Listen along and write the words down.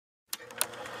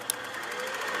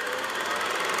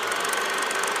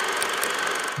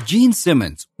Jeanne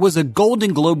Simmons was a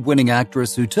Golden Globe-winning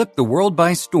actress who took the world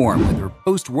by storm with her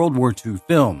post-World War II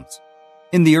films.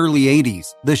 In the early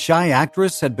 80s, the shy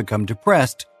actress had become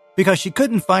depressed because she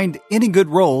couldn't find any good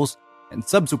roles and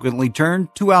subsequently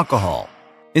turned to alcohol.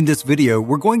 In this video,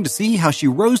 we're going to see how she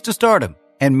rose to stardom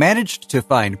and managed to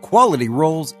find quality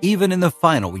roles even in the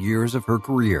final years of her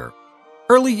career.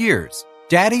 Early years,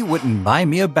 Daddy Wouldn't Buy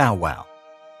Me a Bow Wow.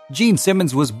 Jeanne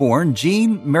Simmons was born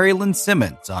Jeanne Marilyn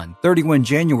Simmons on 31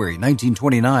 January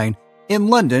 1929 in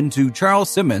London to Charles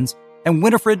Simmons and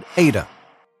Winifred Ada.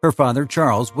 Her father,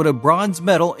 Charles, won a bronze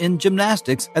medal in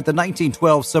gymnastics at the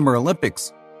 1912 Summer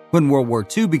Olympics. When World War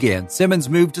II began, Simmons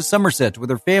moved to Somerset with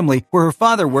her family, where her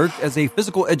father worked as a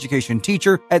physical education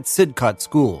teacher at Sidcot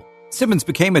School. Simmons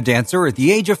became a dancer at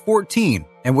the age of 14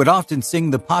 and would often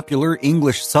sing the popular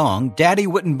English song Daddy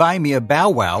Wouldn't Buy Me a Bow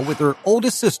Wow with her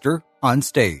oldest sister on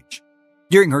stage.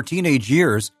 During her teenage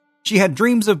years, she had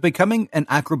dreams of becoming an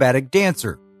acrobatic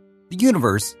dancer. The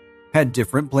universe had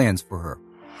different plans for her.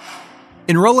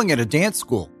 Enrolling at a dance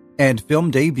school and film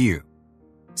debut.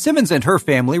 Simmons and her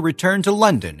family returned to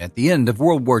London at the end of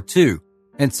World War II,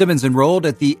 and Simmons enrolled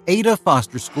at the Ada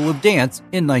Foster School of Dance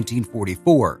in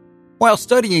 1944. While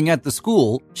studying at the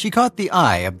school, she caught the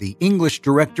eye of the English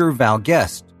director Val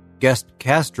Guest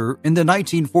cast her in the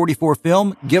 1944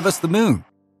 film Give Us the Moon,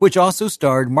 which also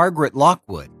starred Margaret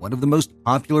Lockwood, one of the most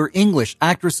popular English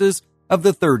actresses of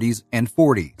the 30s and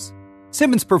 40s.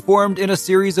 Simmons performed in a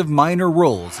series of minor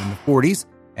roles in the 40s,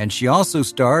 and she also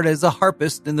starred as a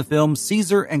harpist in the film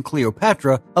Caesar and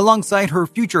Cleopatra alongside her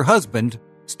future husband,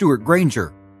 Stuart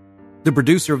Granger. The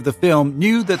producer of the film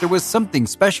knew that there was something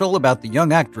special about the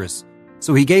young actress,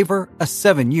 so he gave her a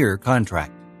 7-year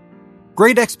contract.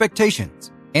 Great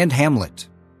Expectations and Hamlet.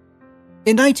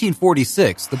 In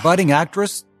 1946, the budding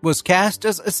actress was cast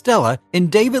as Estella in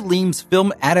David Lean's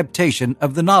film adaptation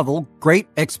of the novel Great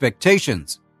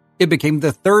Expectations. It became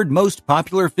the third most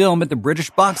popular film at the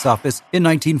British box office in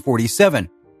 1947,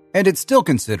 and it's still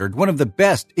considered one of the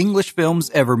best English films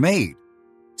ever made.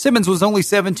 Simmons was only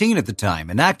 17 at the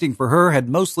time, and acting for her had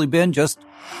mostly been just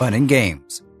fun and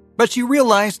games. But she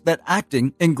realized that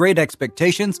acting in Great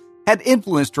Expectations had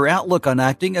influenced her outlook on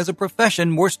acting as a profession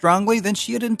more strongly than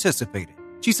she had anticipated.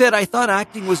 She said, "I thought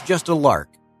acting was just a lark.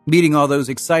 Meeting all those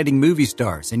exciting movie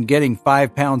stars and getting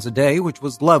 £5 a day, which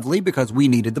was lovely because we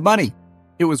needed the money.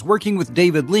 It was working with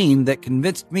David Lean that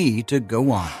convinced me to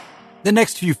go on." The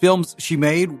next few films she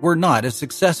made were not as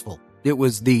successful. It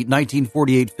was the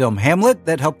 1948 film Hamlet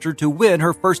that helped her to win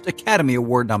her first Academy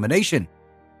Award nomination.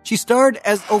 She starred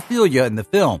as Ophelia in the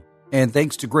film, and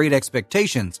thanks to Great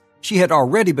Expectations, she had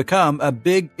already become a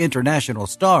big international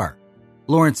star.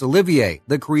 Laurence Olivier,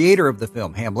 the creator of the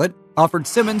film Hamlet, offered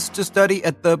Simmons to study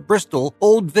at the Bristol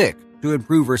Old Vic to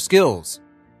improve her skills.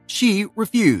 She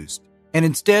refused, and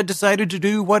instead decided to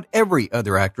do what every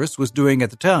other actress was doing at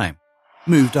the time,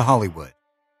 move to Hollywood,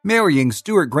 marrying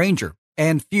Stuart Granger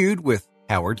and feud with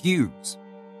Howard Hughes.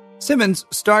 Simmons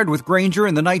starred with Granger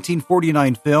in the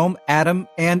 1949 film Adam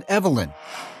and Evelyn.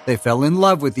 They fell in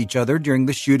love with each other during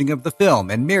the shooting of the film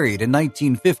and married in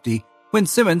 1950 when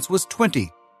Simmons was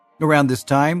 20. Around this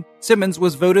time, Simmons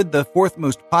was voted the fourth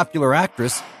most popular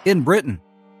actress in Britain.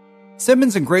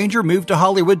 Simmons and Granger moved to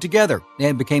Hollywood together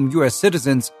and became U.S.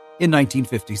 citizens in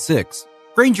 1956.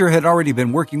 Granger had already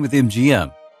been working with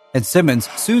MGM, and Simmons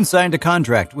soon signed a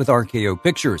contract with RKO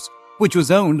Pictures, which was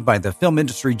owned by the film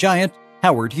industry giant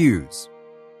Howard Hughes.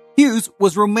 Hughes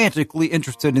was romantically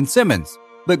interested in Simmons,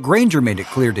 but Granger made it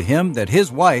clear to him that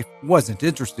his wife wasn't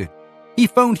interested. He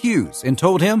phoned Hughes and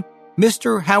told him,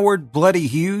 "Mr. Howard Bloody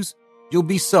Hughes, you'll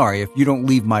be sorry if you don't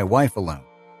leave my wife alone."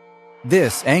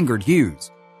 This angered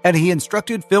Hughes, and he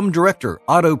instructed film director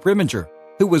Otto Preminger,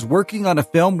 who was working on a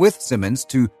film with Simmons,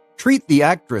 to treat the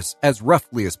actress as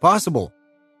roughly as possible.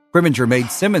 Preminger made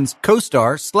Simmons'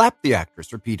 co-star slap the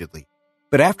actress repeatedly,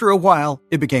 but after a while,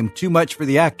 it became too much for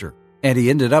the actor, and he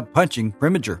ended up punching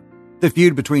Preminger. The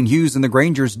feud between Hughes and the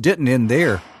Grangers didn't end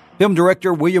there. Film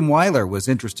director William Wyler was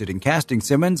interested in casting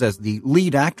Simmons as the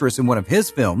lead actress in one of his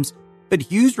films, but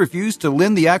Hughes refused to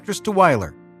lend the actress to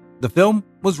Wyler. The film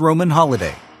was Roman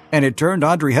Holiday, and it turned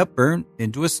Audrey Hepburn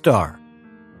into a star.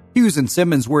 Hughes and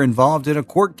Simmons were involved in a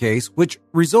court case which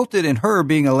resulted in her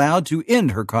being allowed to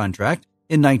end her contract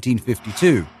in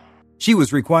 1952. She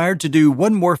was required to do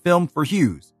one more film for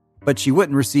Hughes, but she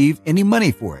wouldn't receive any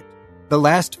money for it. The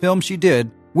last film she did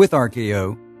with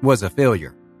RKO was a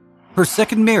failure. Her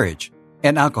second marriage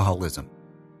and alcoholism.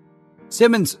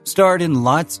 Simmons starred in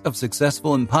lots of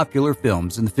successful and popular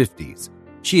films in the 50s.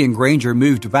 She and Granger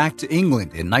moved back to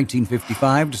England in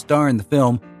 1955 to star in the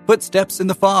film Footsteps in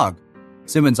the Fog.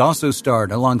 Simmons also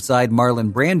starred alongside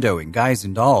Marlon Brando in Guys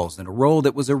and Dolls in a role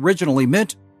that was originally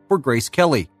meant for Grace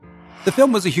Kelly. The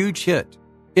film was a huge hit.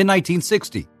 In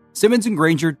 1960, Simmons and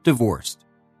Granger divorced.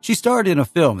 She starred in a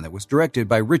film that was directed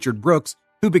by Richard Brooks,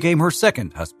 who became her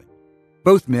second husband.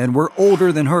 Both men were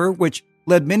older than her, which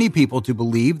led many people to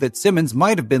believe that Simmons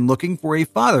might have been looking for a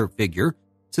father figure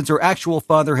since her actual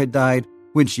father had died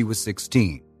when she was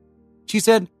 16. She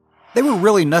said, "They were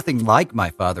really nothing like my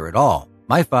father at all.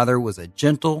 My father was a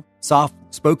gentle,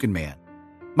 soft-spoken man.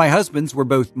 My husbands were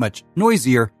both much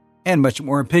noisier and much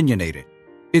more opinionated.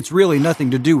 It's really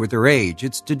nothing to do with their age.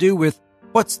 It's to do with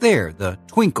what's there, the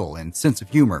twinkle and sense of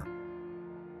humor."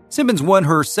 Simmons won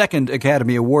her second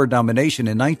Academy Award nomination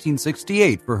in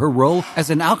 1968 for her role as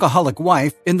an alcoholic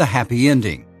wife in The Happy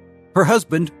Ending. Her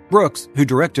husband, Brooks, who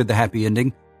directed The Happy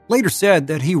Ending, later said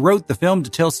that he wrote the film to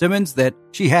tell Simmons that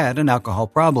she had an alcohol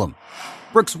problem.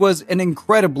 Brooks was an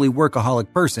incredibly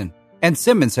workaholic person, and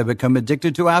Simmons had become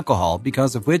addicted to alcohol,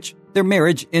 because of which their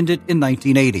marriage ended in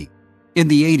 1980. In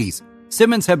the 80s,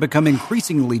 Simmons had become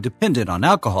increasingly dependent on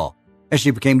alcohol, as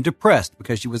she became depressed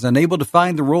because she was unable to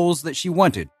find the roles that she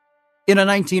wanted. In a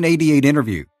 1988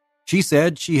 interview, she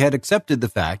said she had accepted the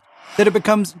fact that it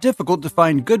becomes difficult to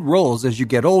find good roles as you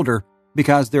get older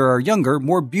because there are younger,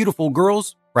 more beautiful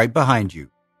girls right behind you.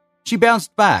 She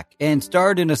bounced back and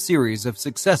starred in a series of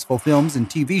successful films and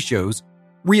TV shows,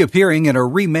 reappearing in a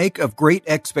remake of Great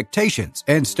Expectations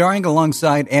and starring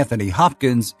alongside Anthony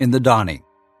Hopkins in The Dawning.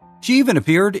 She even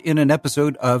appeared in an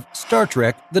episode of Star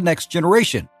Trek: The Next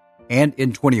Generation, and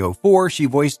in 2004 she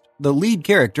voiced the lead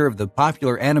character of the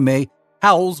popular anime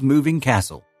Howl's Moving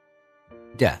Castle.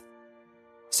 Death.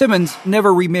 Simmons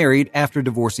never remarried after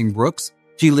divorcing Brooks.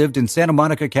 She lived in Santa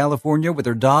Monica, California with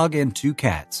her dog and 2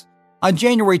 cats. On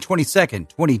January 22,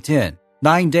 2010,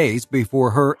 9 days before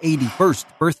her 81st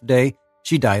birthday,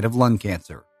 she died of lung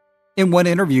cancer. In one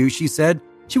interview, she said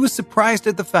she was surprised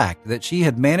at the fact that she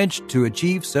had managed to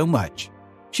achieve so much.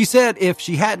 She said if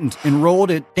she hadn't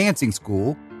enrolled at dancing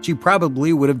school, she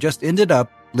probably would have just ended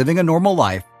up living a normal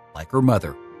life like her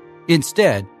mother.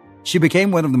 Instead, she became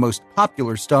one of the most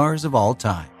popular stars of all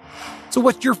time. So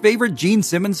what's your favorite Jeanne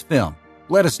Simmons film?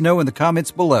 Let us know in the comments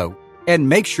below, and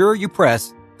make sure you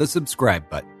press the subscribe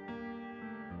button.